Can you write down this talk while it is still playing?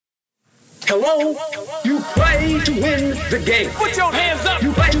Hello? You play to win the game. Put your hands up.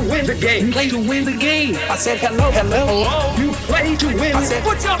 You play to win the game. Play to win the game. I said hello. Hello. You play to win. I said,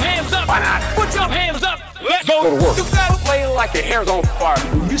 put your hands up. Why not? Put your hands up. Let's go to work. You gotta play like your hair's on fire.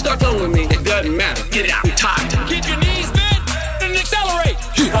 You start telling me it doesn't matter. Get it out. I'm tired. Keep your knees bent and accelerate.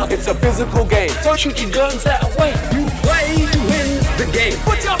 It's a physical game. So shoot your guns that way. You play to win the game.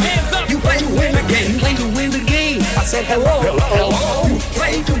 Put your hands up. You play to win the game. Play to win the game. I said hello. You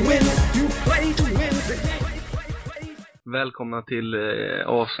play to win. You play to win the game. Välkomna till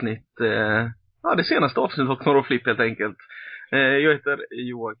avsnitt, det senaste avsnittet av Knorr och Flipp helt enkelt. Jag heter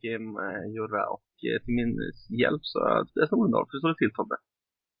Joakim Jurra och till min hjälp så är det Nordahl. Hur står det till, Tobbe?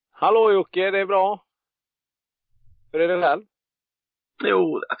 Hallå Jocke, det är bra. Hur är det själv?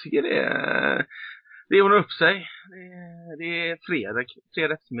 Jo, jag tycker det ordnar upp sig. Det är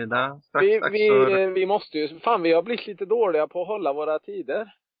fredag eftermiddag. Vi måste ju, fan vi har blivit lite dåliga på att hålla våra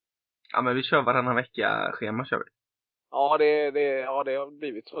tider. Ja, men vi kör varannan vecka schema kör vi. Ja, det har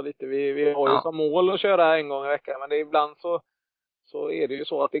blivit så lite. Vi har ju som mål att köra en gång i veckan, men ibland så är det ju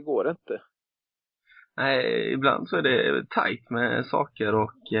så att det går inte. Nej, ibland så är det tajt med saker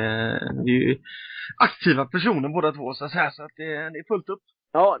och vi är ju aktiva personer båda två så att det är fullt upp.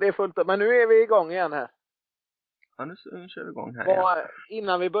 Ja, det är fullt upp. Men nu är vi igång igen här. Ja, nu kör vi igång här igen.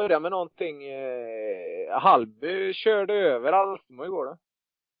 Innan vi börjar med någonting, Hallby körde över Alstermo igår då.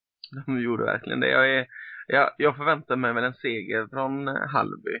 De gjorde verkligen det. Jag förväntar mig väl en seger från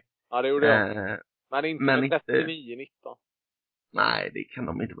Hallby. Ja, det gjorde jag. Men inte med 39-19. Nej, det kan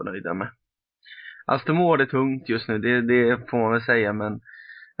de inte vara nöjda med. Alstermo är tungt just nu, det får man väl säga. Men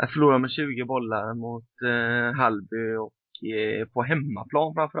att förlora med 20 bollar mot Hallby och på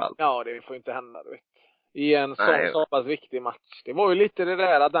hemmaplan framförallt. Ja, det får inte hända, du vet. I en så pass viktig match. Det var ju lite det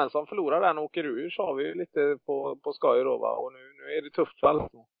där att den som förlorar den åker ur, sa vi ju lite på skoj då, va? Och nu är det tufft för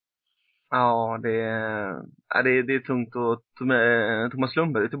Alstermo. Ja, det är tungt och Thomas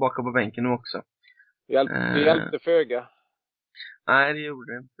Lundberg är tillbaka på bänken nu också. Det hjälpte föga. Nej, det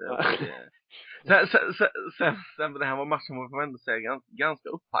gjorde det inte. Sen det här var matchen var man ändå säga ganska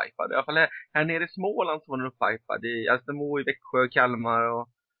upphypad. I alla fall här nere i Småland så var den upphypad. I Alstermo, i Växjö, Kalmar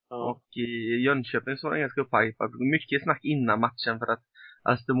och i Jönköping så var den ganska upphypad. Mycket snack innan matchen för att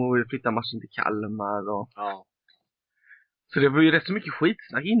Alstermo vill flytta matchen till Kalmar Så det var ju rätt så mycket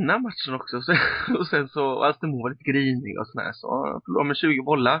skitsnack innan matchen också. Och sen så Alstermo var lite grinig och sådär. Så förlorade med 20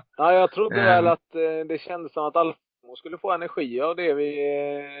 bollar. Ja, jag trodde väl att det kändes som att Alstermo skulle få energi av det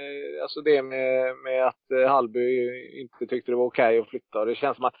alltså det med att Hallby inte tyckte det var okej att flytta. Och det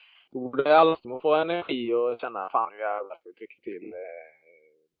känns som att borde Alstermo få energi och känna fan hur jävla ska vi trycka till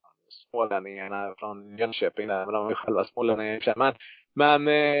smålänningarna från Jönköping där. Men de är själva smålänningar. Men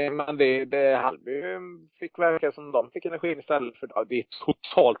det Hallby fick verka som de fick energin istället för det är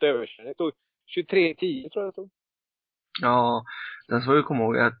totalt överkörning. Det tog 23-10 tror jag det tog. Ja, sen så får vi komma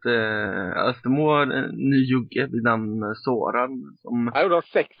ihåg att Alstermo har en ny jugge vid namn Soran. Han gjorde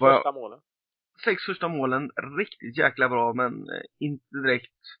 6 första målen. 6 första målen, riktigt jäkla bra men inte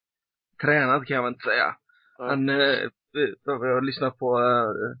direkt tränad kan jag väl inte säga. Han har lyssnat på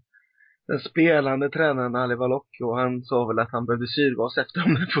den spelande tränaren Ali Valok och han sa väl att han behövde syrgas efter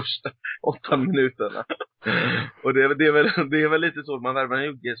de första 8 minuterna. Och det är väl lite så att man värvar en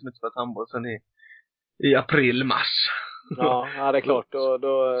jugge som inte spelat handboll sen i april-mars. Ja, det är klart. Då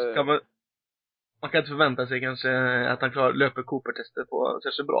man kan inte förvänta sig kanske att han löper Cooper-testet på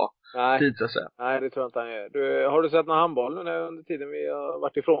särskilt bra tid så att säga. Nej, det tror jag inte han gör. Har du sett någon handboll under tiden vi har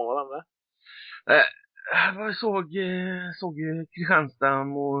varit ifrån varandra? Jag såg Kristianstad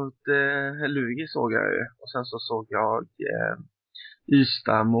mot Lugi såg jag ju. Och sen så såg jag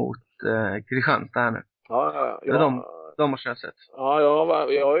Ystad mot Kristianstad här nu. Ja. De har jag sett. Ja,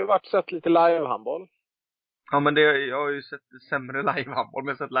 jag har ju sett lite live-handboll. Ja, men jag har ju sett sämre live-handboll. Men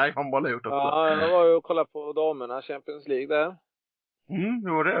jag har sett live-handboll har jag gjort också. Ja, jag var ju och kollade på damerna Champions League där.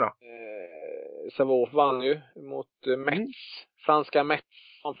 Hur var det då? Savov vann ju mot Metz. Franska Metz.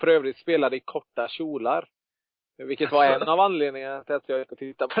 Som för övrigt spelade i korta kjolar. Vilket var en av anledningarna till att jag gick och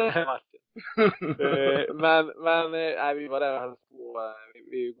tittade på den här matchen. Men vi var där och hälsade på.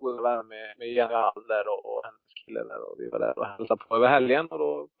 Vi går där med General där och hennes kille där. Och vi var där och hälsade på över helgen. Och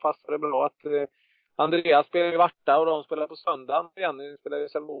då passade det bra att Andreas spelade i Varta och de spelade på söndagen. Jenny spelade i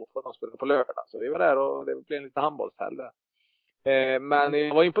Selmo och de spelade på lördag. Så vi var där och det blev en liten handbollshelg där. Men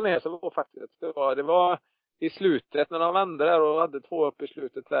jag var imponerad så var faktiskt. Det var i slutet när de vände där och hade 2 upp i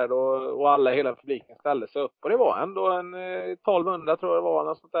slutet där och hela publiken ställde sig upp. Och det var ändå en 1200 tror jag det var,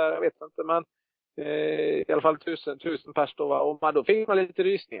 något sånt där, jag vet inte. Men I alla fall 1000 pers då, va? Och då fick man lite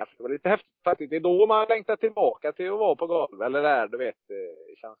rysningar. Det var lite häftigt faktiskt. Det är då man längtar tillbaka till att vara på golv. Eller där, du vet,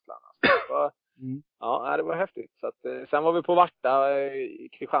 känslan. Alltså. Ja, det var häftigt. Så att, sen var vi på Varta i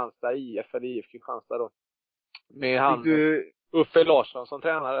Kristianstad, IF Kristianstad då. Med han, Uffe Larsson som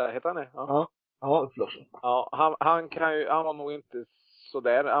tränare, heter han det? Ja, Uffe Larsson. Ja, han var nog inte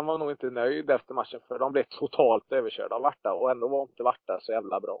sådär. Han var nog inte nöjd efter matchen, för de blev totalt överkörda av Varta. Och ändå var inte Varta så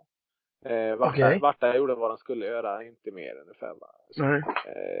jävla bra. Varta gjorde vad de skulle göra, inte mer ungefär.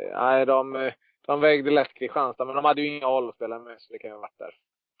 Nej, de vägde lätt Kristianstad, men de hade ju inga A-spelare med, så det kan ju ha varit där.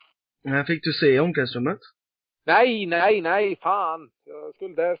 Men fick du se omklädningsrummet? Nej, fan. Jag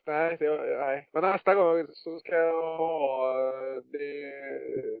skulle nej. Men nästa gång så ska jag ha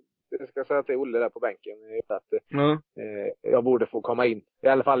det ska jag säga till Olle där på bänken, att jag borde få komma in. I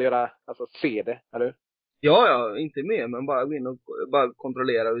alla fall se det, eller? Ja, inte med, men bara gå in och bara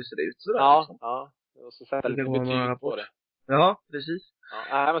kontrollera hur det ser ut sådär. Ja. Och så sätta lite betyg på det. Ja, precis.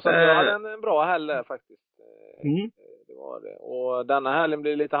 Ja, men så jag hade en bra helg där faktiskt. Det var det. Och denna helgen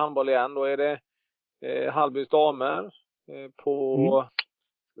blir lite handboll igen. Då är det Hallbys damer på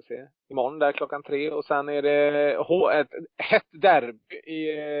ska se, imorgon där 3:00. Och sen är det ett hett derby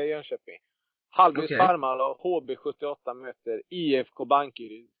i Jönköping. Hallbys farmar och HB78 möter IFK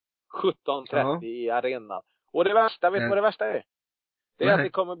Bankeryd 17:30 i arenan. Och det värsta, vet du vad det värsta är? Det är att det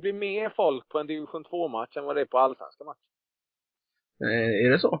kommer bli mer folk på en division 2-match än vad det är på allsvenska match. Är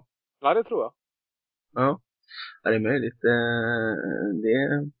det så? Ja, det tror jag. Ja, det är möjligt.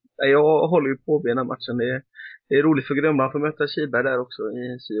 Jag håller ju på med den här matchen. Det är roligt för Grönblad att få möta Kiberg där också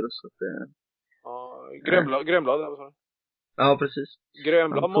i Sirius. Ja, Grönblad där, så. Ja, precis.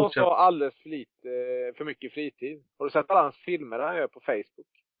 Grönblad måste ha alldeles för mycket fritid. Har du sett alla hans filmer han gör på Facebook?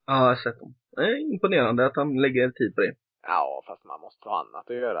 Ja, jag har sett dem. Det är imponerande att han lägger tid på det. Ja, fast man måste ha annat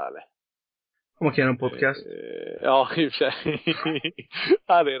att göra, eller? Om man kan göra en podcast. Ja, i och för sig.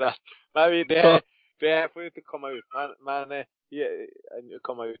 Ja, det är rätt. Men det får ju inte komma ut. Men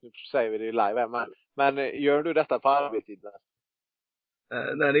komma ut, nu säger vi det i live här. Men gör du detta på arbetstiden?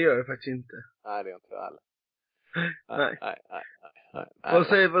 Nej, det gör jag faktiskt inte. Nej, det gör inte jag heller. Nej.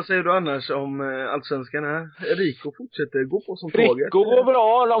 Vad säger du annars om allsvenskan här? Rico fortsätter gå på som tåget. Rico går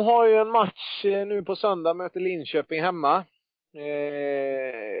bra. De har ju en match nu på söndag, möter Linköping hemma.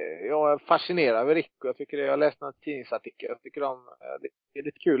 Jag är fascinerad över Rico. Jag tycker jag har läst en tidningsartikel. Jag tycker det är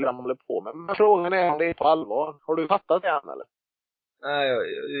lite kul att de håller på med. Men frågan är om det är på allvar. Har du fattat det än, eller? Nej,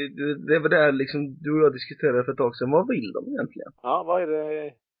 det var där liksom du och jag diskuterade för ett tag sedan. Vad vill de egentligen? Ja, vad är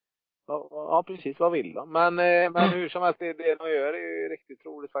det? Ja, precis, vad vill de? Men hur som helst, det de gör är ju riktigt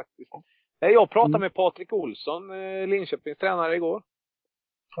roligt faktiskt. Jag pratade med Patrik Olsson, Linköpings tränare, igår.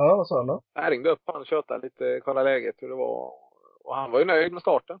 Ja, vad sa han då? Jag ringde upp han och tjötade lite, kolla läget hur det var. Och han var ju nöjd med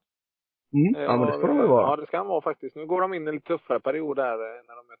starten. Ja, men det får de väl vara. Ja, det ska han vara faktiskt. Nu går de in i en lite tuffare period där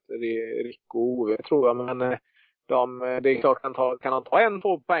när de möter Rico och Ove, tror jag. Men det är klart, kan han ta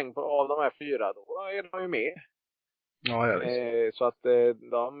 1-2 poäng av de här 4, då är de ju med. Ja, visst. Så att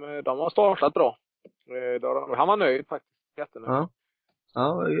de har startat bra. Han var nöjd faktiskt. Jättenöjd.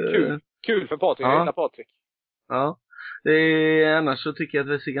 Ja, kul för Patrik. Jag gillar Patrik. Ja. Annars så tycker jag att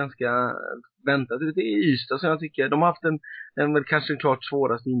det ser ganska väntat ut i Ystad, så jag tycker de har haft en kanske klart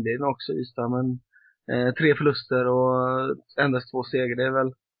svåraste inledning också i Ystad, men 3 förluster och endast 2 segrar, det är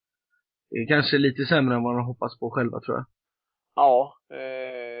väl kanske lite sämre än vad de hoppas på själva, tror jag. Ja,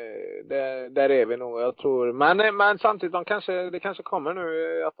 där är vi nog, jag tror. Men samtidigt, det kanske kommer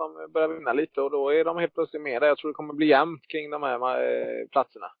nu att de börjar vinna lite, och då är de helt plötsligt med där. Jag tror det kommer bli jämnt kring de här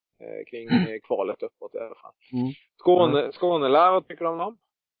platserna. Kring kvalet uppåt i alla fall. Skånela, vad tycker du om dem?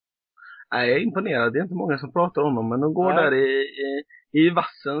 Nej, jag är imponerad. Det är inte många som pratar om dem, men de går där i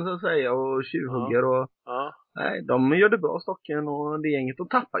vassen, så att säga, och tjuvhugger. Nej, de gör det bra, Stocken, och det gänget. De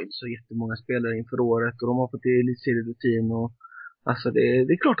tappar inte så jättemånga spelare inför året, och de har fått lite serierutin, och alltså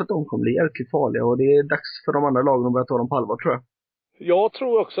det är klart att de kommer bli jävligt farliga, och det är dags för de andra lagen att börja ta dem på allvar, tror jag. Jag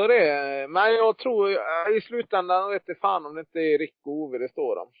tror också det. Men jag tror i slutändan, vet jag fan om det inte är Rick och Ove det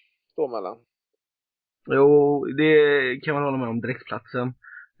står mellan. Jo, det kan man hålla med om, direktplatsen.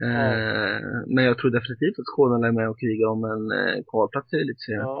 Men jag tror definitivt att Skåne är med och krigar om en kvalplats i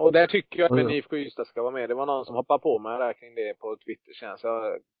Elitserien. Ja, och där tycker jag att IFK Ystad ska vara med. Det var någon som hoppade på mig där kring det på Twitter, känns.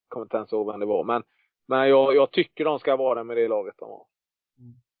 Jag kommer inte ens ihåg vem det var. Men jag tycker de ska vara där med det laget de har.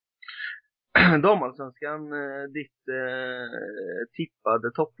 Damallsvenskan, ditt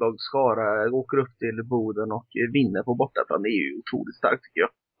tippade topplag Skara åker upp till Boden och vinner på bortaplan. Det är ju otroligt starkt, tycker jag.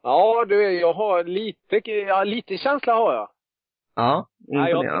 Ja, jag har lite känsla har jag. Ja,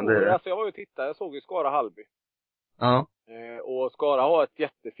 imponerande. Jag var ju tittare, jag såg ju Skara Hallby. Ja. Och Skara har ett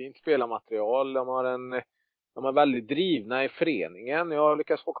jättefint spelarmaterial. De är väldigt drivna i föreningen. Jag har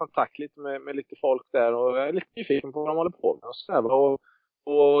lyckats få kontakt lite med lite folk där och jag är lite nyfiken på vad de håller på med och så där.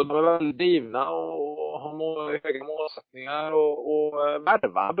 Och de är väldigt drivna och har höga målsättningar och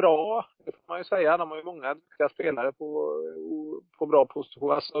värvar bra, det får man ju säga. De har ju många duktiga spelare på bra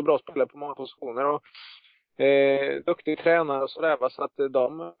positioner, alltså bra spelare på många positioner och duktig tränare och sådär. Så att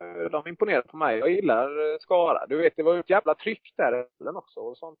de imponerar på mig. Jag gillar Skara. Du vet, det var ju ett jävla tryck där också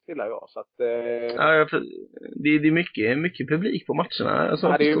och sånt gillar jag. Så att, Ja, det är mycket publik på matcherna. Alltså,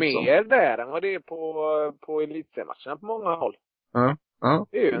 ja, det är ju mer där än vad det är på elitseriematcherna på många håll. Ja,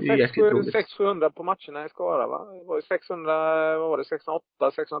 det är ju 600 på matcherna i Skara, va? Det var ju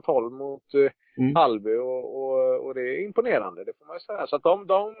 608, 612 mot Hallby och det är imponerande, det får man ju säga. Så att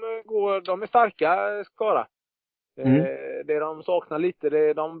de är starka, Skara. Det de saknar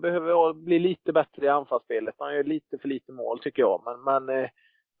lite, de behöver bli lite bättre i anfallsspelet. De gör lite för lite mål tycker jag, men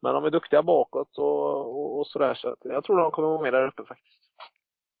de är duktiga bakåt och sådär, så att jag tror de kommer vara med där uppe faktiskt.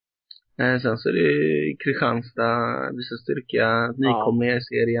 Sen så är det Kristianstad, visar styrka, nykomlingar i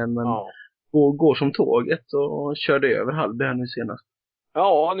serien, men går som tåget och körde över Hallby här nu senast.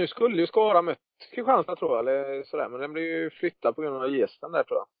 Ja, nu skulle ju Skara mött Kristianstad tror jag, eller sådär, men den blir ju flyttad på grund av gästen där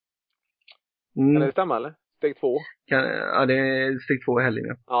tror jag. Kan det stämma eller? Steg 2? Ja, det är steg 2 i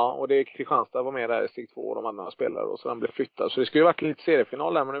helgen. Ja, och det är Kristianstad var med där i steg 2 och de andra spelare och så den blev flyttad. Så det skulle ju varit lite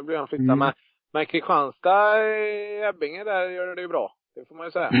seriefinal där, men nu blir den flyttad. Men Kristianstad, Ebbinge där gör det ju bra, det får man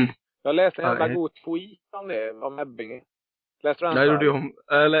ju säga. Jag läste en jävla god tweet om det, om Ebbinge. Läste du den? Nej, gjorde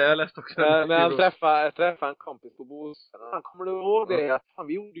jag läste också. När han träffade en kompis på Bosen. Han kommer du ihåg det? Att fan,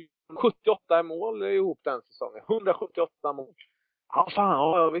 vi gjorde 78 mål ihop den säsongen. 178 mål. Ja, fan,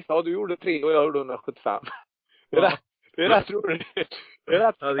 ja, visst. Ja, du gjorde 3 och jag gjorde 175. Det är rätt roligt. Det är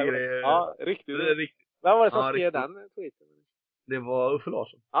rätt. Ja, riktigt. Det är riktigt. Vem var det som skrev den tweeten? Det var Uffe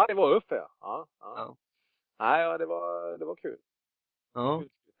Larsson. Ja, det var Uffe, ja. Nej, ja, det var kul. Ja.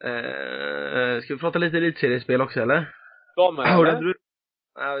 Ska vi prata lite elitseriespel också, eller? Damer, eller?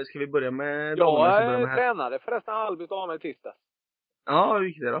 Ja, ska vi börja med damer? Jag tränade förresten Hallby damer i tisdag. Ja, hur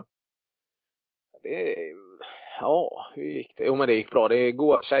gick det då? Hur gick det? Jo, men det gick bra. Det är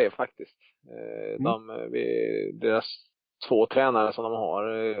goda tjejer faktiskt. Deras 2 tränare som de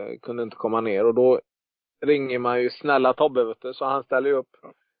har kunde inte komma ner. Och då ringer man ju snälla Tobbe, vet du, så han ställer ju upp.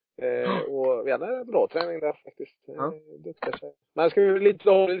 Och vi hade en bra träning där faktiskt. Duktiga tjejer. Men ska vi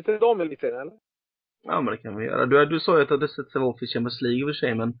lite damer lite, eller? Ja, men det kan vi göra. Du sa ju att du hade sett Sävehof i Champions League för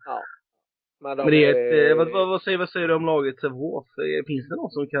sig, men... Ja. Men det är vad säger du om laget Sävehof? Finns det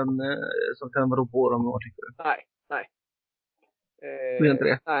någon som kan rå på dem, vad tycker du? Nej. Det är inte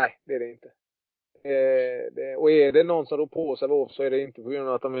det? Nej, det är det inte. Och är det någon som rår på Sävehof så är det inte på grund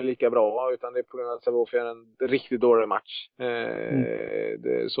av att de är lika bra, utan det är på grund av att Sävehof gör en riktigt dålig match.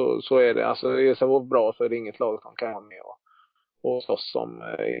 Så är det. Alltså är Sävehof bra så är det inget lag som kan ha med och slåss som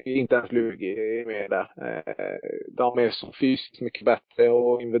inte ens Lugi är med där. De är så fysiskt mycket bättre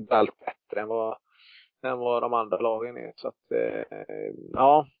och individuellt bättre än vad de andra lagen är. Så att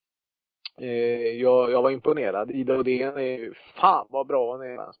jag var imponerad. Ida Odén är ju fan vad bra hon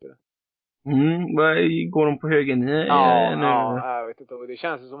är. Går de på högen nu? Ja, jag vet inte. Det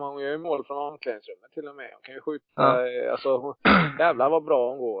känns som att hon gör mål från omklädningsrummet till och med. Hon kan ju skjuta. Alltså, jävlar vad bra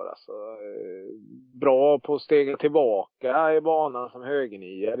hon går. Alltså, bra på steg tillbaka i banan som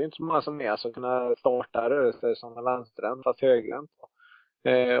högernia. Det är inte så många som är som kunna starta rörelser som en vänsterhänt fast högerhänt.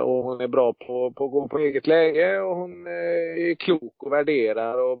 Och hon är bra på att gå på eget läge och hon är klok och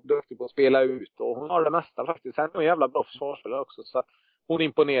värderar och duktig på att spela ut. Och hon har det mesta faktiskt. Sen är hon en jävla bra försvarsspelare också, så hon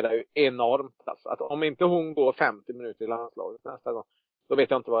imponerar ju enormt. Alltså, att om inte hon går 50 minuter i landslaget nästa gång, då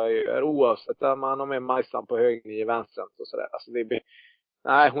vet jag inte vad jag gör. Oavsett om man har med Majsan på högern i vänstern och sådär. Alltså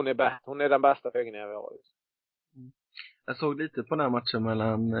nej, hon är den bästa högern vi har. Jag såg lite på den här matchen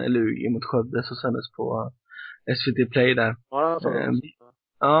mellan Lugi mot Skövde som sändes på SVT Play där. Ja,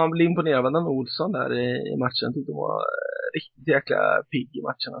 jag blev imponerad av Anna Olsson där i matchen. Jag tyckte hon var riktigt jäkla pigg i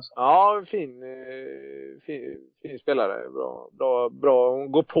matchen alltså. Ja, fin spelare. Bra.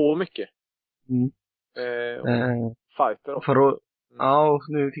 Hon går på mycket. Fighter också. Ja, och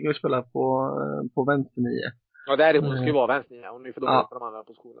nu fick jag spela på vänsternio. Ja, där är hon ska ju vara vänsternio. Hon är ju för dålig på de andra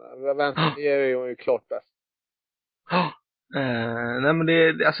positionerna. Vänsternio är hon ju klart bäst. Nej, men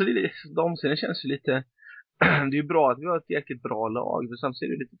damserien känns ju lite... Det är ju bra att vi har ett jäkligt bra lag. För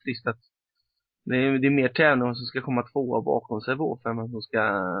samtidigt är det lite trist att det är mer tävlingar som ska komma tvåa bakom sig på för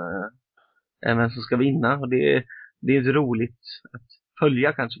vem som ska vinna. Och det är inte roligt att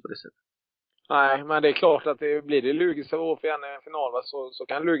följa kanske på det sättet. Nej, men det är klart att det blir det Lugi Sävehof igen i en final, så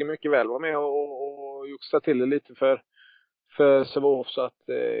kan Lugi mycket väl vara med och juxa till det lite för för Sävehof, så att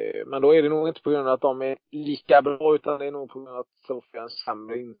men då är det nog inte på grund av att de är lika bra, utan det är nog på grund av att Sävehof gör en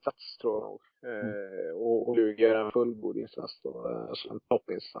sämre insats, tror jag nog. Och Lugi gör en fullgod insats då, alltså en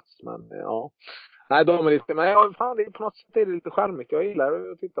toppinsats, men ja. Nej, de är lite, men ja, fan, det är på något sätt är det lite charmigt. Jag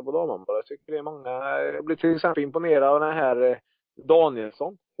gillar att titta på damen bara. Jag tycker det är många, jag blir till exempel imponerad av den här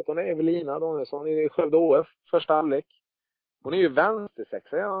Danielsson. Hon är Evelina Danielsson i Skövde OF, första halvlek. Hon är ju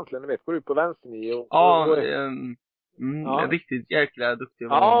vänstersexa egentligen, du vet, går ut på vänsternio. Ja, riktigt jäkla duktig.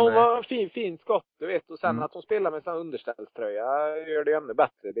 Ja, hon var fin skott, du vet. Och sen att hon spelar med sin underställströja gör det ännu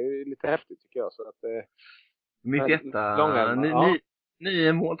bättre. Det är lite häftigt, tycker jag. Så att, mitt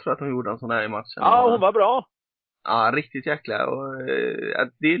nio mål tror jag att hon gjorde en sån här i matchen. Ja, hon var bra. Ja, riktigt jäkla. Och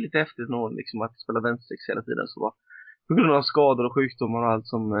det är lite häftigt nog liksom att spela vänstersex hela tiden. Så var, på grund av skador och sjukdomar och allt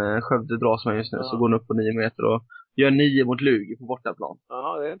som Skövde dras med just nu, så går hon upp på 9 meter och gör 9 mot Lugi på bortaplan.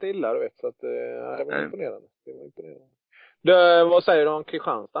 Ja, det är inte illa, du vet. Så att, det var imponerande. Vad säger du om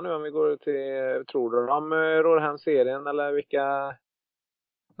Kristianstad nu, om vi går till, tror du de rår hem serien, eller vilka?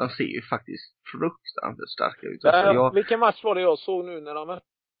 De ser ju faktiskt fruktansvärt starka ut. Vilken match var det jag såg nu när de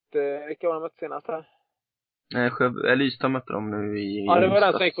mötte, vilka var de mötte senast här? Ystad mötte de nu i... Ja, det var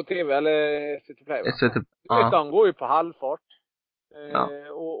den som gick på TV, eller SVT Play, va? De går ju på halvfart.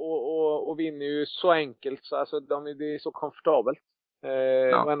 Och vinner ju så enkelt, så alltså det är så komfortabelt.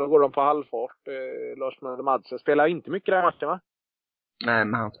 Men då går de på halvfart. Lars Madsen spelar inte mycket den matchen, va? Nej,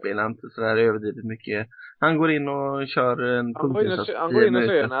 men han spelar inte så där överdrivet mycket. Han går in och kör en punktinsats. Han går in och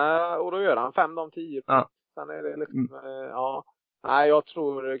kör, och då gör han 5-10. Ja. Sen är det liksom, ja. Nej, jag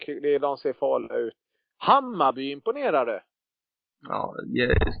tror det är de ser farliga ut. Hammarby imponerade. Ja, det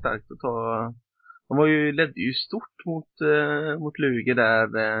är starkt att ta. De ledde ju stort mot Lugi där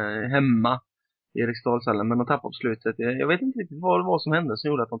hemma i Eriksdalshallen, men de tappade på slutet. Jag vet inte riktigt vad det var som hände som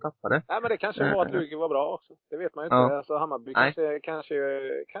gjorde att de tappade. Nej, men det kanske var att Lugi var bra också. Det vet man ju inte. Ja. Alltså Hammarby kanske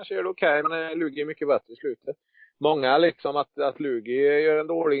gör det okej, men Lugi är mycket bättre i slutet. Många liksom att Lugi gör en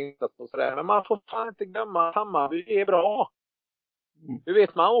dålig insats och sådär. Men man får fan inte glömma att Hammarby är bra. Du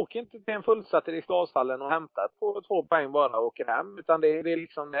vet, man åker inte till en fullsatt i Eriksdalshallen och hämtar 2 poäng bara och åker hem. Utan det är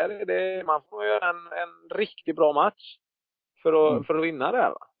liksom man får göra en riktigt bra match för att vinna det här,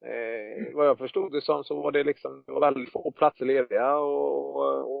 va? Vad jag förstod det som, så var det liksom, det var väldigt få platser lediga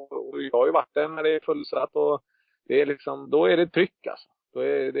och jag har ju varit där när det är fullsatt, och det är liksom, då är det tryck alltså. Då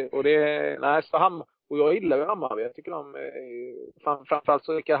är det, och det är, nej, så och jag gillar ju Hammarby. Jag tycker framförallt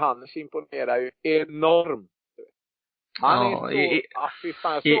så Rickard Hannes imponerar ju enormt. Han är så, fy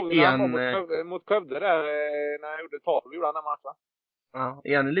fan, jag såg när han var mot Skövde där, när jag gjorde 12, gjorde han den matchen. Ja,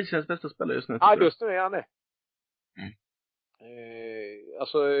 är han Elitserien bästa spelare just nu? Ja, just nu är han det.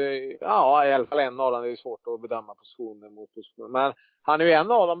 Alltså, ja, i alla fall en av dem. Det är svårt att bedöma positionen mot positionen. Men han är ju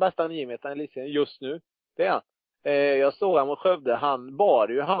en av de bästa 9-meterna i Elitserien just nu. Det är han. Jag såg han mot Skövde. Han bar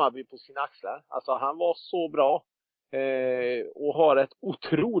ju Hammarby på sina axlar. Alltså, han var så bra. Och har ett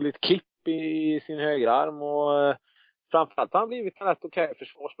otroligt klipp i sin högerarm. Och framförallt har han blivit en rätt okej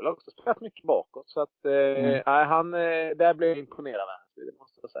försvarsspelare också. Spelat mycket bakåt. Så att, där blev jag imponerad. Det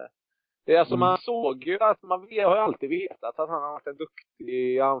måste jag säga. Det är alltså, man såg ju att man har ju alltid vetat att han har varit en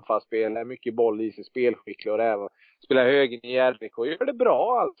duktig anfallsspelare, mycket boll i sig, spelskicklig och det här. Spelar höger i RDK och gör det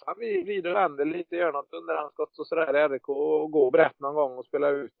bra alltså. Han vrider och vänder lite, gör något underhandskott och sådär i RDK och går brett någon gång och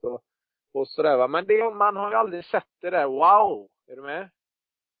spelar ut och sådär, va. Men man har ju aldrig sett det där, wow, är du med?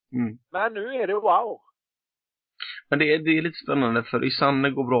 Men nu är det wow. Men det är lite spännande, för Isanne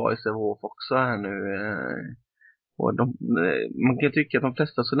går bra i Sävehof också här nu. Och man kan tycka att de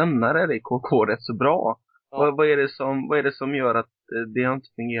flesta så lämnar RIKK rätt så bra. Ja. Vad är det som gör att det har inte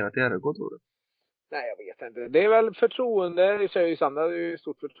fungerat i RIK, tror du? Nej, jag vet inte. Det är väl förtroende. Det säger ju Sandra, det är ju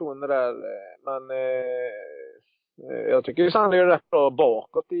stort förtroende där. Men jag tycker ju Sandra är rätt bra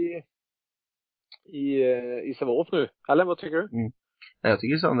bakåt i Sävehof nu. Eller vad tycker du? Jag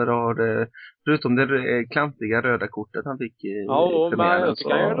tycker Sander har, förutom det klantiga röda kortet han fick i men jag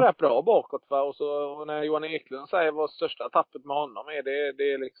tycker han gör rätt bra bakåt, va? Och när Johan Eklund säger vad största tappet med honom är,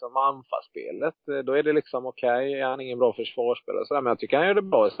 det är liksom anfallsspelet. Då är det liksom okej, han är ingen bra försvarsspelare så där, men jag tycker han gör det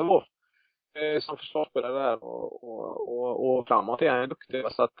bra i Sävehof som försvarsspelare där och framåt är han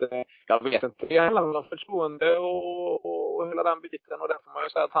duktig. Så att jag vet inte, det handlar om förtroende och hela den biten, och därför får man ju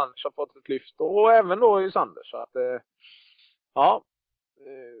säga att han har fått ett lyft, och även då i Sander, så att ja.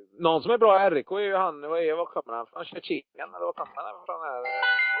 Någon som är bra i RIK är ju han, vad kommer han från? Tjetjenien, eller vad kommer han från här?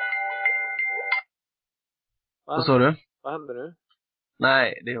 Vad sa du? Vad hände nu?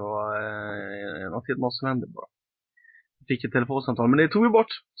 Nej, det var något som hände bara. Jag fick ett telefonsamtal, men det tog vi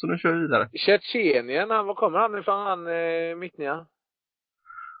bort, så nu kör vi vidare. Tjetjenien, vad kommer han ifrån, han Mittnia?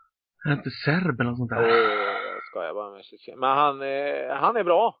 Han är inte serb eller något sånt där. Jag ska jag bara med sig. Men han är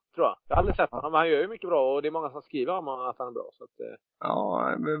bra, tror jag. Jag har aldrig sett honom, men han gör ju mycket bra. Och det är många som skriver om att han är bra. Så att,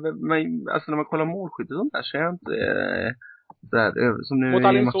 Ja, men alltså när man kollar målskytte och sånt där så är jag inte där som nu mot i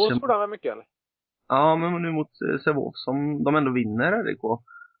Alingsås matchen. gjorde han väl mycket, eller? Ja, men nu mot Sävehof som de ändå vinner RIK.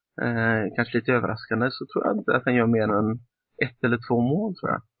 Kanske lite överraskande så tror jag inte att han gör mer än 1 eller 2 mål,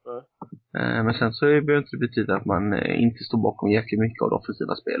 tror jag. Men sen så behöver inte det betyda att man inte står bakom jäkligt mycket av det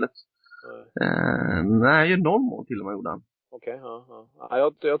offensiva spelet. Nej, ju 0 mål till och med gjorde han. Okej,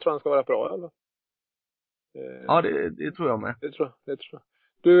 ja, jag tror han ska vara bra, eller? Ja, det tror jag med. Det tror jag.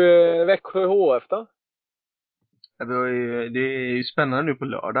 Du, Växjö HF då? Ja, det är ju spännande nu på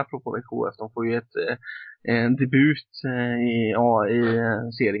lördag på Växjö HF. De får ju en debut i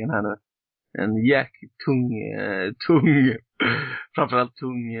serien här nu. En jäkligt tung framförallt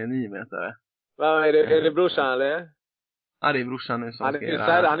tung 9-metare. Ja, är det brorsan, eller? Ja, det är brorsan nu som han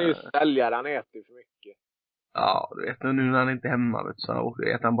är ju säljare, han äter ju för mycket. Ja, du vet, nu när han inte är hemma, vet, så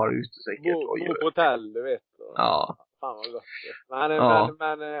äter han bara ute säkert. Bo på hotell, du vet. Ja. Fan vad gott. Men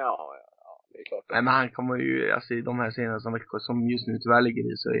ja, det är klart. Nej, men han kommer ju, alltså i de här scenerna som Växjö som just nu tyvärr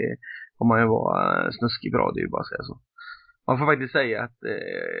ligger i, så kommer han ju vara snuskigt bra, det är ju bara att säga så. Man får faktiskt säga att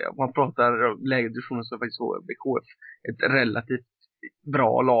om man pratar lägre divisioner så är faktiskt BKF ett relativt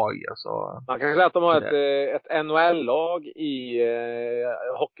bra lag. Alltså. Man kan säga att de har ett NHL-lag i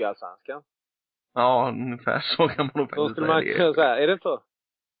hockeyallsvenskan. Ja, ungefär så kan man nog faktiskt säga. Man kunna säga. Är det så?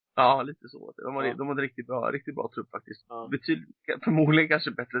 Ja, lite så. De har ett riktigt bra trupp faktiskt. Ja. Förmodligen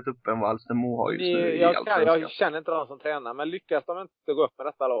kanske bättre trupp än vad Alstermo har just nu. Jag känner inte de som tränar, men lyckas de inte gå upp med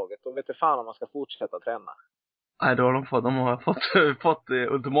detta laget, då vet jag fan om man ska fortsätta träna. Nej, då har de har fått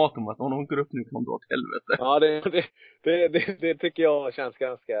ultimatum att om de går upp nu kan de dra till helvete. Ja, det tycker jag känns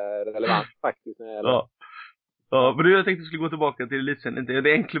ganska relevant faktiskt. Ja, men jag tänkte att vi skulle gå tillbaka till elitserien. Det är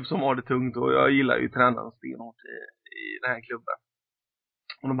en klubb som har det tungt och jag gillar ju tränaren stenhårt i den här klubben.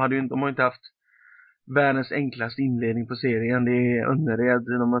 Och de har inte haft världens enklaste inledning på serien. Det är Önnered,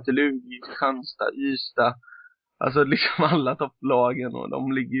 de möter Lugi, Kristianstad, Ystad. Alltså liksom alla topplagen, och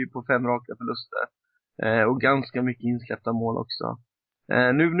de ligger ju på 5 raka förluster. Och ganska mycket insläppta mål också.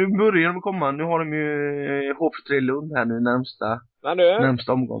 Nu börjar de komma. Nu har de ju HF3 Lund här nu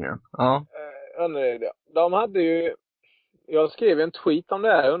närmsta omgången. Ja. De hade ju, jag skrev en tweet om det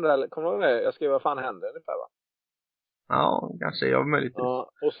här, kommer du ihåg det? Jag skrev vad fan händer ungefär, va? Ja, kanske jag möjligtvis.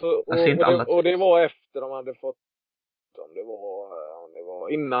 Ja, och det var efter de hade fått, om det var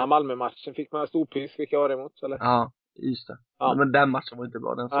innan Malmö-matchen fick man storpris, fick jag det emot, eller? Ja, just det. Ja. Men den matchen var inte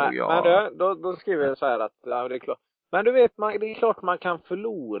bra, den såg jag. Men då skriver jag så här att, ja, det är klart. Men du vet, det är klart man kan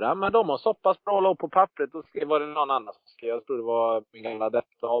förlora, men de har så pass bra lag på pappret. Och var det någon annan som skrev, jag tror det var min gamla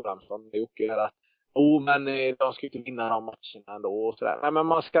Detta Abrahamsson, Jocke, att men de skulle inte vinna de matcherna ändå och sådär. Nej, men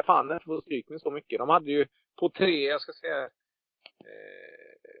man ska fan inte få stryk med så mycket. De hade ju på 3,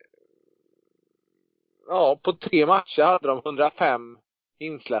 på 3 matcher hade de 105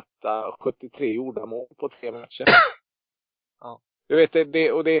 insläppta, 73 gjorda mål på 3 matcher. Ja. Du vet,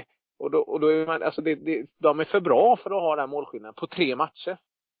 och då är man, alltså de är för bra för att ha den målskillnaden på 3 matcher.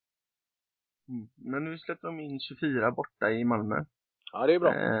 Men nu släpper de in 24 borta i Malmö. Ja, det är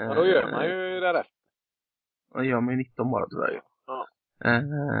bra. Men då gör man ju det rätt. Ja, gör man ju 19 bara tyvärr. Ja.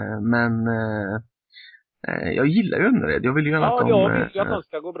 Men jag gillar ju Önnered. Jag vill ju gärna att jag vill ju att de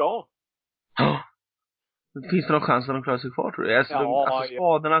ska gå bra. Ja. Finns det någon chans att de klarar sig kvar, tror du? Alltså,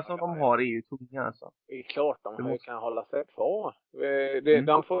 skadorna som de har är ju tunga, alltså. Det är klart de kan hålla sig kvar.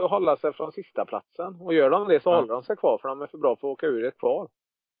 De får hålla sig från sista platsen. Och gör de det så håller de sig kvar, för de är för bra för att åka ur ett kval.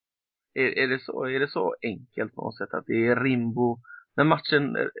 Är det så enkelt på något sätt att det är Rimbo,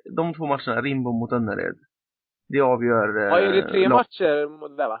 de 2 matcherna, Rimbo mot Önnered, det avgör... Ja, är det 3 matcher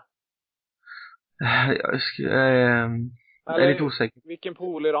mot det, va? Jag är lite osäker. Vilken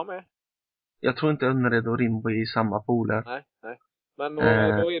pool är de med? Jag tror inte Önnered och Rimbo är i samma pooler. Nej. Men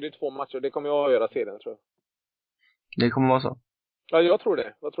då är det 2 matcher. Det kommer jag att göra serien, tror jag. Det kommer vara så? Ja, jag tror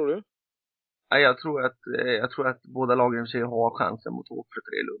det. Vad tror du? Ja, jag tror att båda lagen sig har chansen mot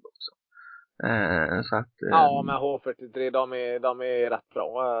H43 Lund också. Så att... Ja, men H43, de är rätt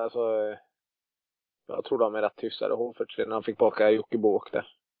bra. Alltså, jag tror de är rätt hyfsade, H43, när de fick baka Jocke Båk där.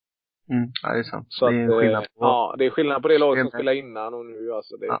 Ja, det är sant. Så det är skillnad på... Ja, det är skillnad på det laget som spelar innan och nu.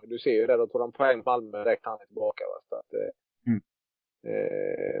 Alltså du ser ju det, då tog de poäng på Malmö direkt han är tillbaka. Va? Så att,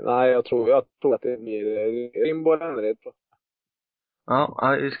 nej, jag tror att det blir Rimbo eller Önnered.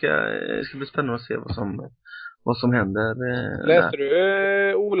 Ja, det ska bli spännande att se vad som händer. Läste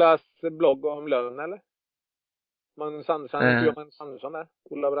du Olas blogg om lön, eller? Magnus Andersson där,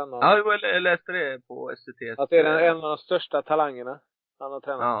 Ola Brännan. Ja, jag läste det på SCT. Att det är en av de största talangerna han har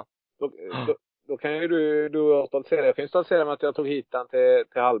tränat. Ja. då kan ju du och stoltsera. Jag kan ju stoltsera med att jag tog hit den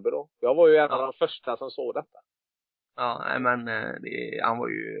till Hallby då. Jag var ju en av de första som såg detta. Ja, nej, men han var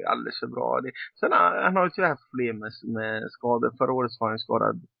ju alldeles för bra. Sen han har ju tyvärr haft problem med skador. Förra året var han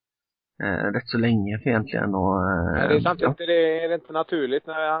skadad rätt så länge egentligen. Och, nej, det är samtidigt det är inte naturligt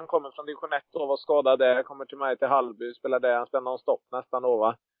när han kommer från division 1 och var skadad där. Kommer till mig till Hallby, spelar där. Han spelar någon stopp nästan då,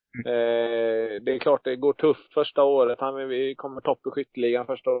 va? Det är klart det går tufft första året. Vi kommer topp i skytteligan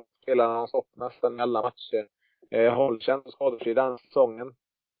första året. Spelar han stopp nästan i alla matcher. Håller sig skadefri den säsongen.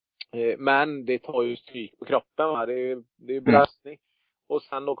 Men det tar ju stryk på kroppen, va? Det är belastning. Och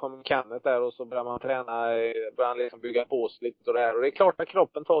sen då kommer Kenneth där och så börjar man träna, börjar han liksom bygga på sig lite och det här. Och det är klart att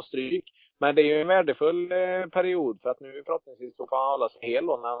kroppen tar stryk. Men det är ju en värdefull period för att nu förhoppningsvis så får han hålla sig hel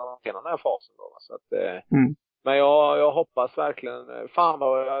då när han ser den här fasen då. Så att, men jag hoppas verkligen, fan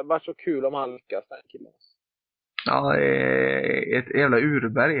vad det har varit så kul om han lyckas, den killen. Ja, ett jävla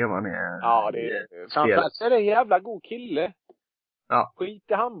urberg är man är. Ja, det är framförallt så är det en jävla god kille. Ja.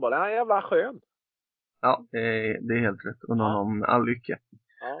 Skit i handboll, han är jävla skön. Ja, det är helt rätt. Och någon all lycka.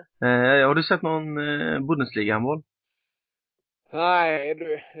 Ja. Har du sett någon Bundesliga-handboll? Nej,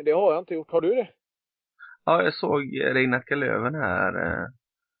 det har jag inte gjort. Har du det? Ja, jag såg Reinhard Löven här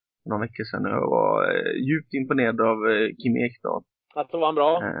någon vecka sedan. Jag var djupt imponerad av Kim Ekdahl. Att det var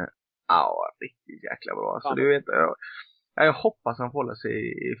bra? Ja, riktigt jäkla bra. Så du vet, jag hoppas han får hålla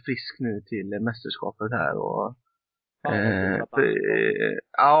sig frisk nu till mästerskapet här. Och,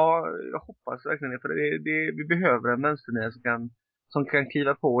 ja, jag hoppas verkligen det. För vi behöver en vänsternia som kan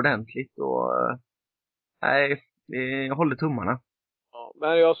kliva på ordentligt. Och nej, jag håller tummarna. Ja,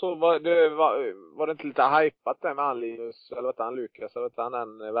 men jag såg, var det inte lite hypat där med Linus, eller vet han, Lukas, eller vet han,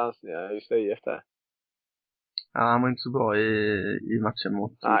 den vänsternia just det efter? Ja, han var inte så bra i matchen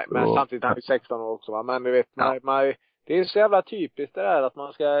mot... Nej, men samtidigt han är 16 år också, va? Men du vet, det är så jävla typiskt det där att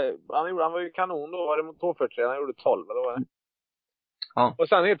man ska... Han var ju kanon då, var det mot 240, han gjorde 12, eller vad var det? Ja. Och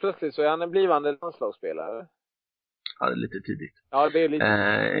sen helt plötsligt så är han en blivande landslagsspelare. Ja, det är lite tidigt. Ja, det är lite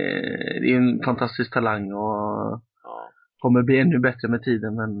det är en fantastisk talang och kommer bli ännu bättre med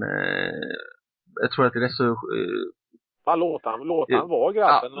tiden, men jag tror att det är så... låt han vara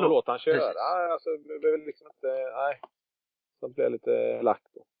grabben och låt han köra. Precis. Alltså, det är liksom inte... Nej. Så blir jag lite lack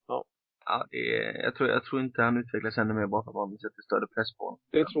på. Ja. Ja, jag tror inte han utvecklas ännu mer bara för att man sätter större press på honom.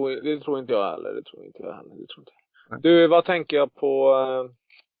 Det tror inte jag heller. Du, vad tänker jag på?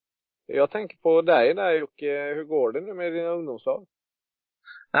 Jag tänker på dig där, Jocke. Hur går det nu med dina ungdomslag?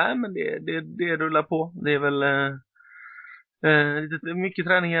 Nej, men det rullar på. Det är väl lite mycket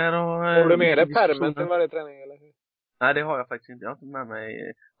träningar och... Får du med dig permen till varje träning, eller hur? Nej, det har jag faktiskt inte. Jag har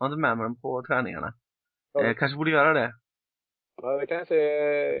inte med mig dem på träningarna. Kanske borde göra det. Ja, det kan jag se.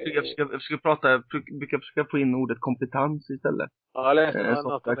 Jag brukar försöka få in ordet kompetens istället. Ja, jag läste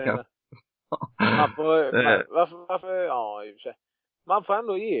något om det. Varför, ja, i och för sig. Man får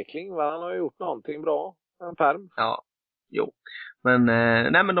ändå Ekling, va? Han har gjort någonting bra. En perm. Ja, jo. Men,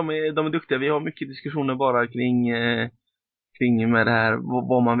 nej men de är duktiga. Vi har mycket diskussioner bara kring med det här,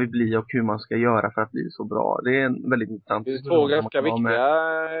 vad man vill bli och hur man ska göra för att bli så bra. Det är en väldigt intressant diskussion. Det är två ganska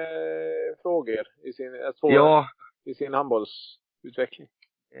viktiga frågor i sin handbollsutveckling.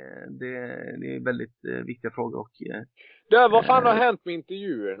 Det är väldigt viktiga frågor. Och vad fan har hänt med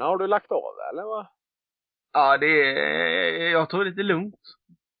intervjuerna? Har du lagt av eller va? Ja, jag tror det lite lugnt.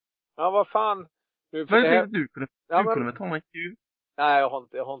 Ja, vad fan. Du kunde ta en intervju. Nej, jag har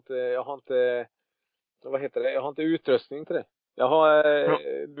inte vad heter det? Jag har inte utrustning till det.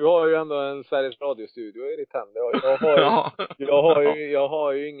 Du har ju ändå en Sveriges radiostudio i ditt hand. Jag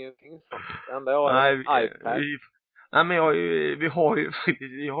har ju ingenting sånt. Det enda jag har en iPad. Nej, men vi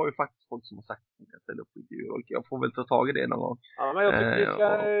har ju faktiskt folk som har sagt att man kan ställa upp intervjuer, och jag får väl ta tag i det någon gång. Ja, men jag tycker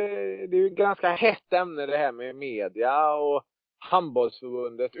det är ju ganska hett ämne det här med media och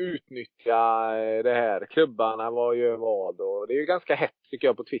handbollsförbundet utnyttja det här. Klubbarna, vad gör vad, och det är ju ganska hett tycker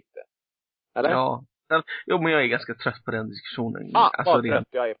jag på Twitter. Eller? Ja. Jo, men jag är ganska trött på den diskussionen. Vad trött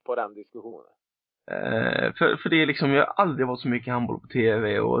jag är på den diskussionen. För det är liksom, jag har aldrig varit så mycket handboll på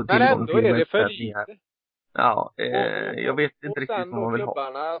tv och men ändå är det för lite. Ja, jag vet inte riktigt vad man vill ha. Och sen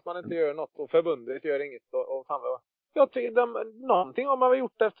klubbarna, att man inte gör något och förbundet gör inget och fan vad. Jag tycker någonting har man väl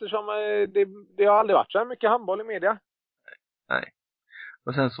gjort eftersom det har aldrig varit så mycket handboll i media. Nej.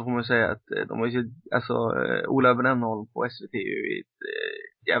 Och sen så får man säga att de har ju, alltså Ola Brännholm på SVT är ju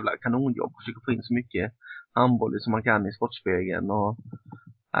ett jävla kanonjobb. Försöker få in så mycket handboll som man kan i Sportspegeln. Och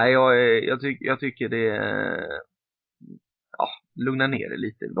nej, jag tycker det lugna ner det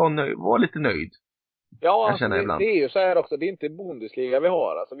lite. Var lite nöjd. Ja, alltså, det är ju så här också. Det är inte Bundesliga vi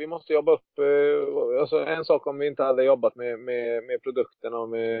har. Alltså, vi måste jobba upp. Alltså, en sak om vi inte hade jobbat med produkten och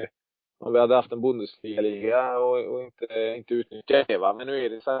med om vi hade haft en Bundesliga och inte utnyttjat det, va. Men nu är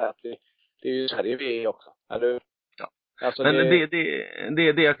det så här att det är ju Sverige vi är också. Eller? Ja. Alltså Men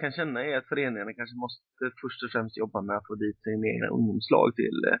det jag kan känna är att föreningarna kanske måste först och främst jobba med att få dit sin egna ungdomslag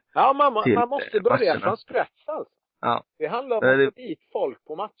till. Ja, man måste börja matcherna från scratch alltså. Ja. Det handlar om att få dit folk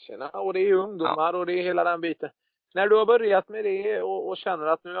på matcherna. Och det är ungdomar och det är hela den biten. När du har börjat med det och känner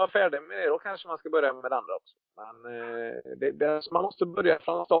att nu är jag färdig med det, då kanske man ska börja med det andra också. Men man måste börja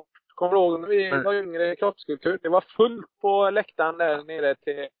från start. Kommer du ihåg när vi var yngre i kroppskultur? Det var fullt på läktaren där nere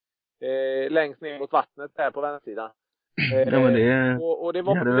till längst ner mot vattnet där på vänstersidan. Ja, men det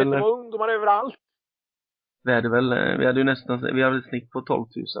var ungdomar överallt. Vi hade ju nästan, vi hade ett snitt på 12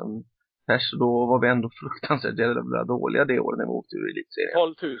 000 pers, och då var vi ändå fruktansvärt jävla dåliga det året när vi åkte ur elitserien.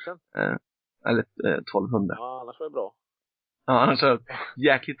 12 000? Eller 1200. Ja, annars var det bra. Ja, annars var det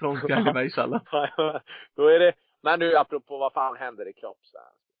jäkligt trångt i Bergsalla. Då är det, men nu apropå vad fan händer i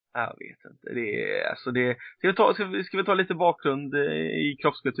kroppsvärlden? Jag vet inte. Ska vi ta lite bakgrund i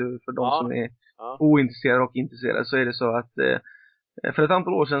kroppskultur för de som är ointresserade och intresserade, så är det så att för ett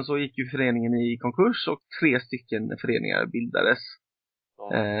antal år sedan så gick ju föreningen i konkurs och 3 stycken föreningar bildades.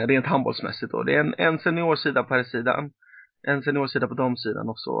 Rent handbollsmässigt då. Det är en seniorsida på herrsidan, en seniorsida på damsidan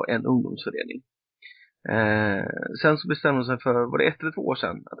och så en ungdomsförening. Sen så bestämde de sig för, var det 1 eller 2 år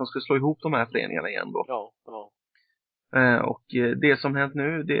sedan, att de skulle slå ihop de här föreningarna igen då. Ja. Och det som hänt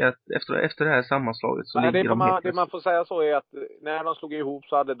nu, det är att efter det här sammanslaget så ligger det man får säga så är att när de slog ihop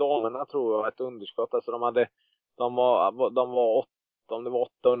så hade damerna, tror jag, ett underskott. Alltså de var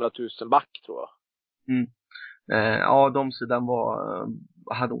 800 000 back, tror jag. Ja, damsidan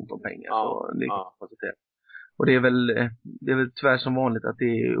hade ont om pengar. Och det är väl tyvärr som vanligt att det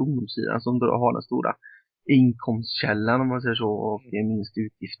är ungdomssidan som har den stora inkomstkällan, om man säger så, och minst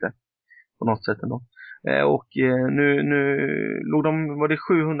utgifter på något sätt ändå. Och nu var det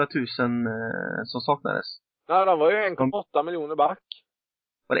 700 000 som saknades. Ja, de var ju 1,8 miljoner back.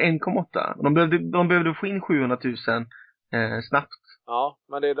 Var det 1,8? De behövde få in 700 000 snabbt. Ja,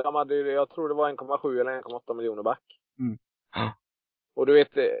 men jag tror det var 1,7 eller 1,8 miljoner back. Ja. Och du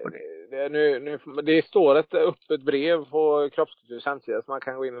vet, det står ett öppet brev på Kroppskulturs hemsida så man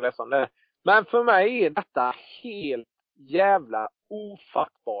kan gå in och läsa om det. Men för mig är detta helt jävla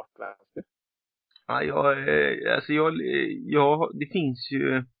ofattbart. Ja,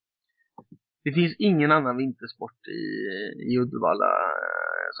 det finns ingen annan vintersport i Uddevalla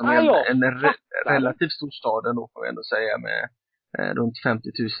som är en relativt stor stad ändå, får jag ändå säga, med runt 50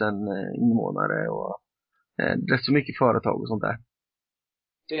 000 invånare och rätt så mycket företag och sånt där.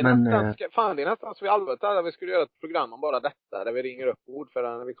 Det är nästan så vi allvarligt där vi skulle göra ett program om bara detta, där vi ringer upp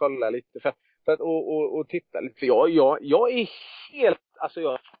ordföranden när vi kollar lite för att och titta lite. För jag är helt, alltså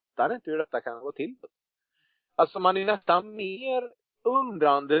jag fattar inte hur detta kan gå till. Alltså man är nästan mer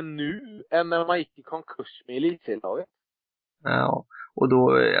undrande nu än när man gick i konkurs med elitserielaget. Ja, och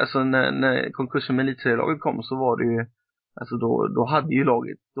då, alltså när konkursen med elitserielaget kom så var det ju, alltså då hade ju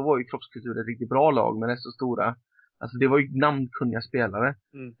laget, då var ju Kroppskultur ett riktigt bra lag med nästan stora, alltså det var ju namnkunniga spelare.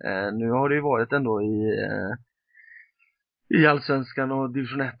 Nu har det ju varit ändå i Allsvenskan och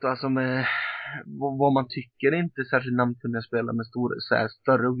Division 1, alltså med vad man tycker inte särskilt namnkunniga spelare med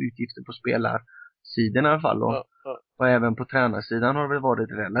större utgifter på spelarsidan i alla fall. Och även på tränarsidan har det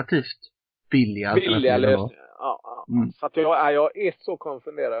varit relativt billiga lösningar. Ja. Så att jag är så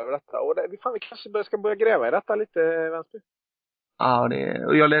konfunderad över detta. Och vi kanske ska börja gräva i detta lite, Vänster. Ja,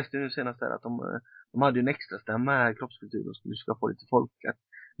 och jag läste nu senast där att de hade ju en extra stämma här i Kroppskultur och skulle få lite folk att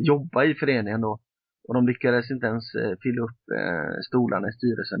jobba i föreningen då. Och de lyckades inte ens fylla upp stolarna i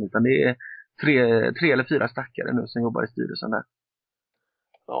styrelsen, utan det är 3 eller 4 stackare nu som jobbar i styrelsen där.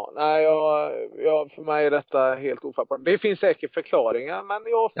 Ja, nej, för mig är detta helt ofattbart. Det finns säkert förklaringar, men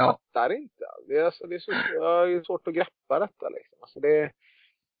jag fattar inte. Det är svårt att greppa detta liksom. Alltså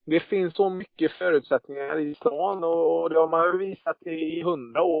det finns så mycket förutsättningar i stan och det har man ju visat i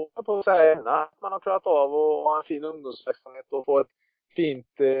 100 år på att säga att man har klarat av att ha en fin ungdomsverksamhet och få ett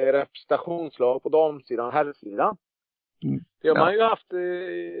fint representationslag på damsidan och herrsidan. Det har man ju haft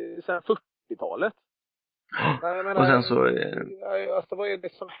sedan 40-talet. Och sen så alltså vad är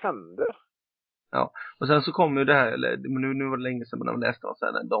det som händer? Ja, och sen så kommer ju det här, nu var det länge sedan man läste om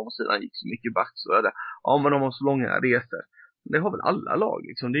sen när damsidan gick så mycket back så är det. Ja, men de har så långa resor. Det har väl alla lag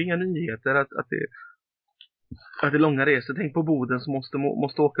liksom. Det är inga nyheter att det är långa resor. Tänk på Boden som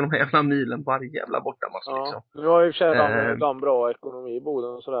måste åka de här jävla milen varje jävla bortamatch liksom. Nu har ju de bra ekonomi i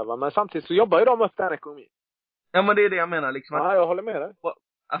Boden och sådär, va? Men samtidigt så jobbar ju de upp den ekonomin. Ja, men det är det jag menar liksom. Ja, jag håller med dig.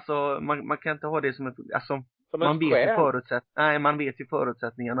 Alltså man kan inte ha det som ett, alltså man vet ju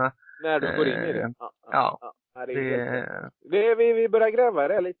förutsättningarna när du går in i det. Vi Vi börjar gräva i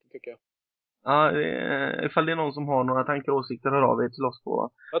det lite, tycker jag. Ja, ifall det är någon som har några tankar och åsikter, hör av er till oss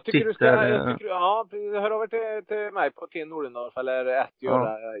på Jag tycker du ska, Twitter. ja, hör av er till mig på T Nordendorf eller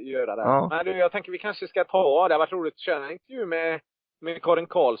göra det. Ja. Men du, jag tänker vi kanske ska ta, det har varit roligt att köra en intervju med Karin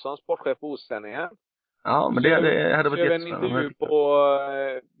Karlsson, sportchef på Osändningen. Ja, men det hade varit en jättespännande.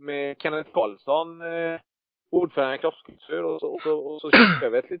 intervju med Kenneth Karlsson, ordförande i kroppskultur, och så kör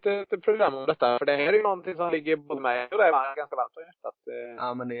vi ett litet program om detta. För det här är ju någonting som ligger både mig och dig ganska varmt om hjärtat.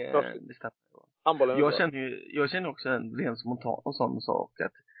 Ja, men det stämmer. Jag känner också en ren spontan och sån sak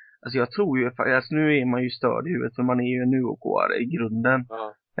att, alltså jag tror ju, alltså nu är man ju störd i huvudet för man är ju en UOK-are i grunden.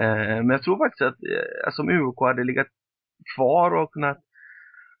 Ja. Men jag tror faktiskt att alltså, om UOK hade legat kvar och kunnat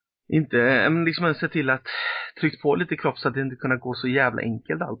inte, liksom se till att tryckt på lite kropp så att det inte kunde gå så jävla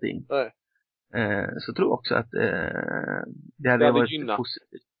enkelt allting. Nej. Så tror jag också att det hade varit gynnat.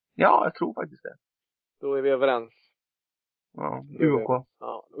 positivt. Ja, jag tror faktiskt det. Då är vi överens. Ja, UOK.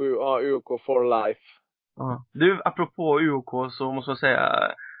 Ja, UOK for life. Ja. Du, apropå UOK så måste jag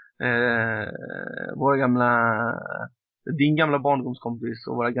säga din gamla barndomskompis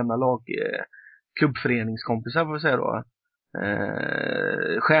och våra gamla klubbföreningskompisar får vi säga då.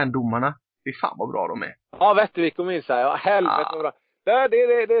 Stjärndomarna. Fy fan vad bra de är. Ja, Västervik och Minsa. Ja, helvete vad bra. Det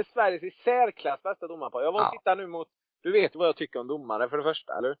är Sveriges i särklass bästa domarpar. Jag var och tittade nu mot, du vet vad jag tycker om domare för det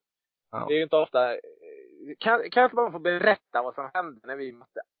första, eller? Ja. Det är ju inte ofta. Kan jag inte bara få berätta vad som hände när vi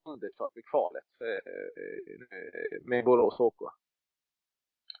mötte Anderstorp i kvalet med Borås HK?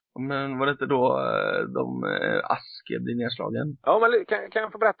 Men var det inte då Aske blir nedslagen? Ja, men kan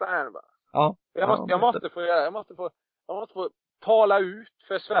jag få berätta här bara? Ja. Jag måste få tala ut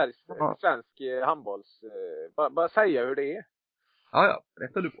för svensk handbolls. Bara säga hur det är. Ja,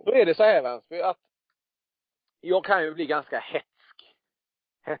 berättar du på. Då är det så här, Vansby, att jag kan ju bli ganska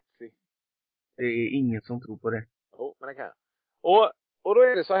hetsig. Det är ingen som tror på det. Jo, men det kan jag. Och då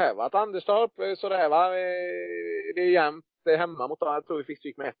är det så här, va, att Anderstorp, sådär, va, det är jämnt, det är hemma mot, jag tror vi fick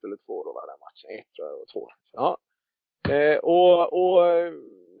stryk med 1 eller 2 då, var den matchen, 1 tror jag, och 2. Ja. Och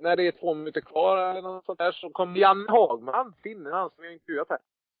när det är 2 minuter kvar eller något sånt där, så kommer Jan Hagman, finnen, han som jag intervjuat här.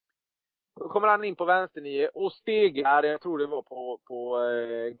 Då kommer han in på vänsternio och stegar, jag tror det var på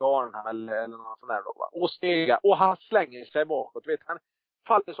Garnham eller något sånt där då, va? Och stegar, och han slänger sig bakåt, vet han.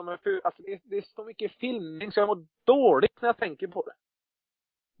 Faller som en alltså det är så mycket filmning så jag mår dåligt när jag tänker på det.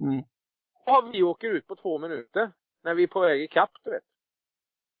 Mm. Och vi åker ut på 2 minuter när vi är på väg i kapp, du vet.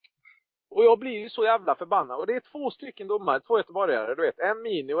 Och jag blir ju så jävla förbannad. Och det är 2 stycken domare, 2 göteborgare, du vet. En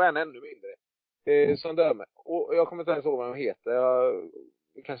mini och en ännu mindre. Som dömer. Och jag kommer inte ens ihåg vad de heter.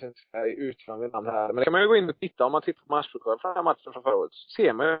 Jag kanske inte ska utföra mitt namn här. Men det kan man ju gå in och titta. Om man tittar på matchprotokoll från den här matchen från förra året, så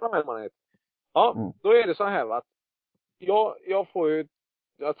ser man ju vad man heter. Ja, då är det så här, va, att jag får ju,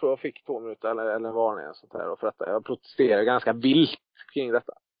 jag tror jag fick 2 minuter eller en varning och sånt här. Och för detta, jag protesterar ganska vilt kring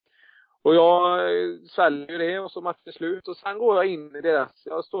detta. Och jag sväljer det och så matchen är slut. Och sen går jag in i deras,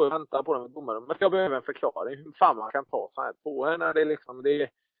 jag står och väntar på dem med domaren. Men jag behöver en förklaring hur fan man kan ta så här på när det liksom,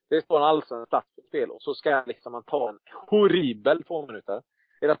 det står en allsvensk plats på spel. Och så ska liksom man ta en horribel 2 minuter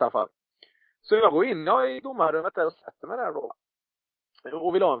i detta fall. Så jag går in i domarrummet där och sätter mig där då.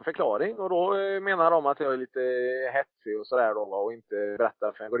 Och vill ha en förklaring. Och då menar de att jag är lite hetsig och sådär då. Och inte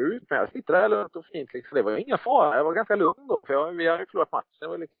berättar för jag går ut. Men jag sitter där lugnt och fint liksom. Det var ju inga fara. Jag var ganska lugn då. För vi har ju förlorat matchen. Det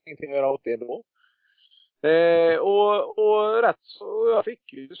var liksom ingenting att göra åt det då. Och rätt så jag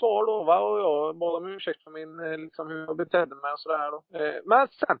fick ju svar då, va. Och jag bad om ursäkt för min liksom hur jag betedde mig och sådär då. Men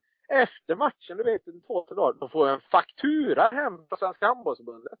sen efter matchen, du vet, 2-3 dagar, då får jag en faktura hem från Svenska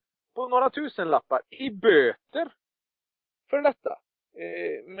handbollsförbundet på några tusenlappar i böter för detta.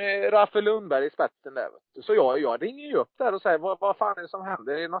 Med Raffe Lundberg i spetsen där. Så jag ringer ju upp där och säger, vad fan är det som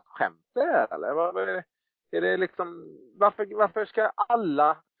händer? Är det något skämt det här eller? Är det liksom, varför ska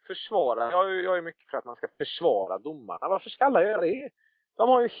alla försvara? Jag är mycket för att man ska försvara domarna. Varför ska alla göra det? De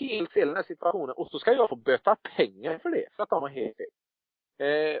har ju helt fel i den här situationen. Och så ska jag få böta pengar för det. För att de har helt fel.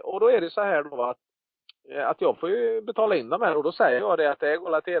 Och då är det så här då att jag får ju betala in dem här. Och då säger jag det att det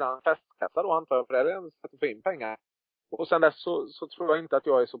går till en festkassa då, antar jag. För det är en sätt att få in pengar. Och sen dess så tror jag inte att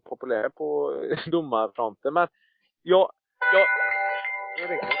jag är så populär på domarfronten. Men jag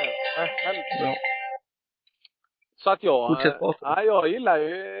ringer det. Så att jag gillar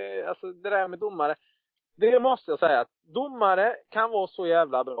ju alltså det där med domare. Det måste jag säga att domare kan vara så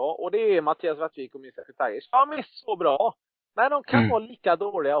jävla bra. Och det är Mattias Wattvik och Misa Kutagis. De är så bra. Men de kan vara lika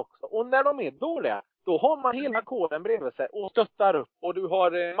dåliga också. Och när de är dåliga, då har man hela kåren bredvid sig och stöttar upp. Och du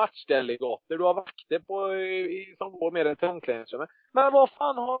har matchdelegater, du har vakter som går med en tungklänsrum. Men vad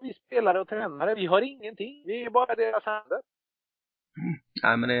fan har vi spelare och tränare? Vi har ingenting. Vi är bara deras händer.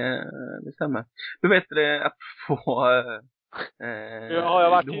 Nej, men det stämmer. Du vet det, apropå... har jag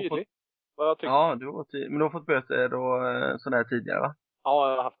varit tydlig? Vad tycker du? Ja, men du har fått böter och sådär tidigare, va? Ja,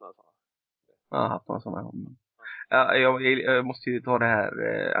 jag har haft några sådana. Ja, jag har haft några sådana. Ja, jag måste ju ta det här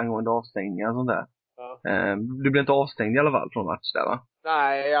angående avstängningar och sånt där. Ja. Du blev inte avstängd i alla fall från match där, va?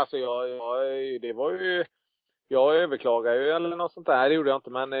 Nej, alltså det var ju... Jag överklagade ju eller något sånt där, det gjorde jag inte.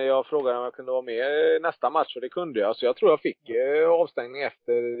 Men jag frågade om jag kunde vara med nästa match och det kunde jag. Så jag tror jag fick avstängning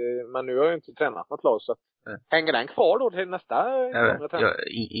efter. Men nu har jag ju inte tränat något lag så hänger den kvar då till nästa gång jag tränar?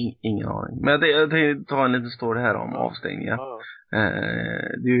 Ingen aning. Men jag tänkte ta en liten story här om avstängningar. Ja.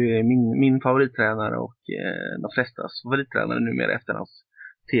 Du är min favorittränare och de flestas favorittränare numera efter hans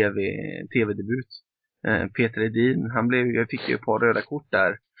tv-debut. Peter Edin, fick ju ett par röda kort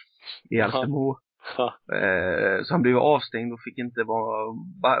där i Alstermo. Ja. Så han blev avstängd och fick inte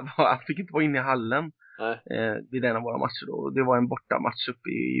vara inne i hallen vid en av våra matcher då. Det var en bortamatch uppe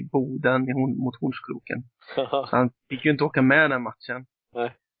i Boden mot Hornskroken. Så han fick ju inte åka med den matchen.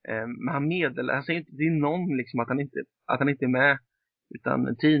 Nej. Men han säger inte till någon liksom att han inte är med,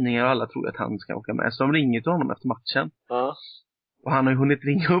 utan tidningar och alla tror att han ska åka med. Så de ringer till honom efter matchen. Ja. Och han har ju hunnit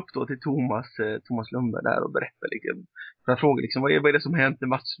ringa upp då till Thomas Lundberg där och berätta liksom. För han frågar liksom, vad är det som hänt i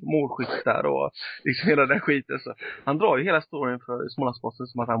matchen, målskytt där och liksom hela den skiten. Så han drar ju hela storyn för Smålandsposten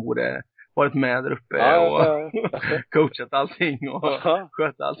som att han borde varit med där uppe och coachat allting och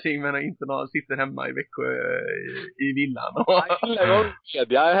sköt allting, men inte sitter hemma i Växjö i villan. Han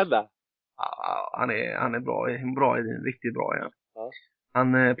är bra, riktigt bra igen. Ja.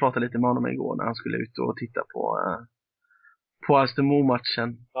 Han pratade lite med honom igår när han skulle ut och titta på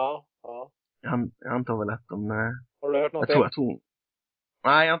Alstermo-matchen. Ja. Han antar väl att de... Har du hört något?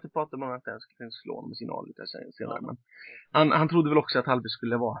 Nej, jag har inte pratat med honom att jag skulle slå honom med signal lite senare. Ja. Men han trodde väl också att Hallby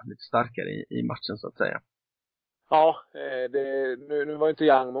skulle vara lite starkare i matchen så att säga. Ja, nu var inte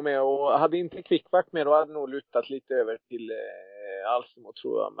Jangmo med och hade inte Kvickback med, då hade nog lutat lite över till Alstermo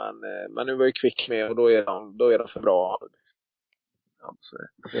tror jag. Men nu var ju Kvick med och då är de för bra. Ja, så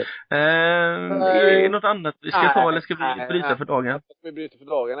är det något annat vi ska ta eller ska vi bryta för dagen? Vi bryter för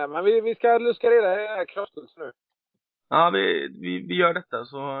dagen, nej. Men vi ska luska reda i det här krosskults nu. Ja, vi gör detta.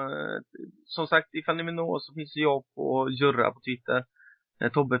 Så som sagt, ifall ni vill nå så finns jag på Jurra på Twitter.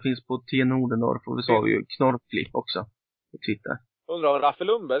 Tobbe finns på T. Nordendorf och vi sa ju Knorrklipp också på Twitter. Undrar om Raffe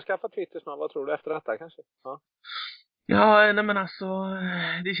Lundberg skaffar Twitter snart, vad tror du efter detta kanske? Ja, nej men alltså,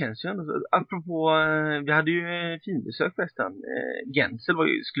 det känns ju ändå så. Apropå, vi hade ju finbesök förresten. Gensel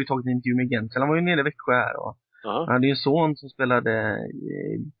skulle tagit en intervju med Gensel. Han var ju nere i Växjö här och han hade ju en son som spelade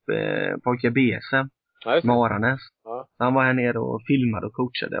på BSM med Aranäs. Ja. Han var här nere och filmade och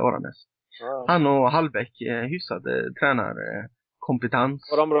coachade Aranäs. Ja. Han och Hallbäck hyssade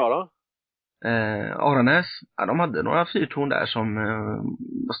tränarkompetens. Var de bra då? Aranäs, ja, de hade några fyrtorn där som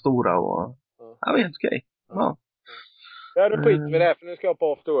var stora och ja, var helt okej. Ja. Ja, då skiter vi det för nu ska jag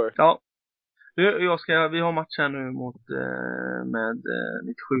på after work. Ja. Vi har match här nu med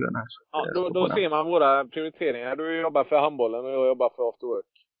 97 här. Ja, då ser man våra prioriteringar. Du jobbar för handbollen och jag jobbar för after work.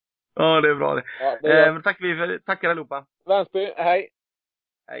 Ja, det är bra det. Ja, det är bra. Men tackar allihopa. Vansby, hej.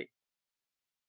 Hej.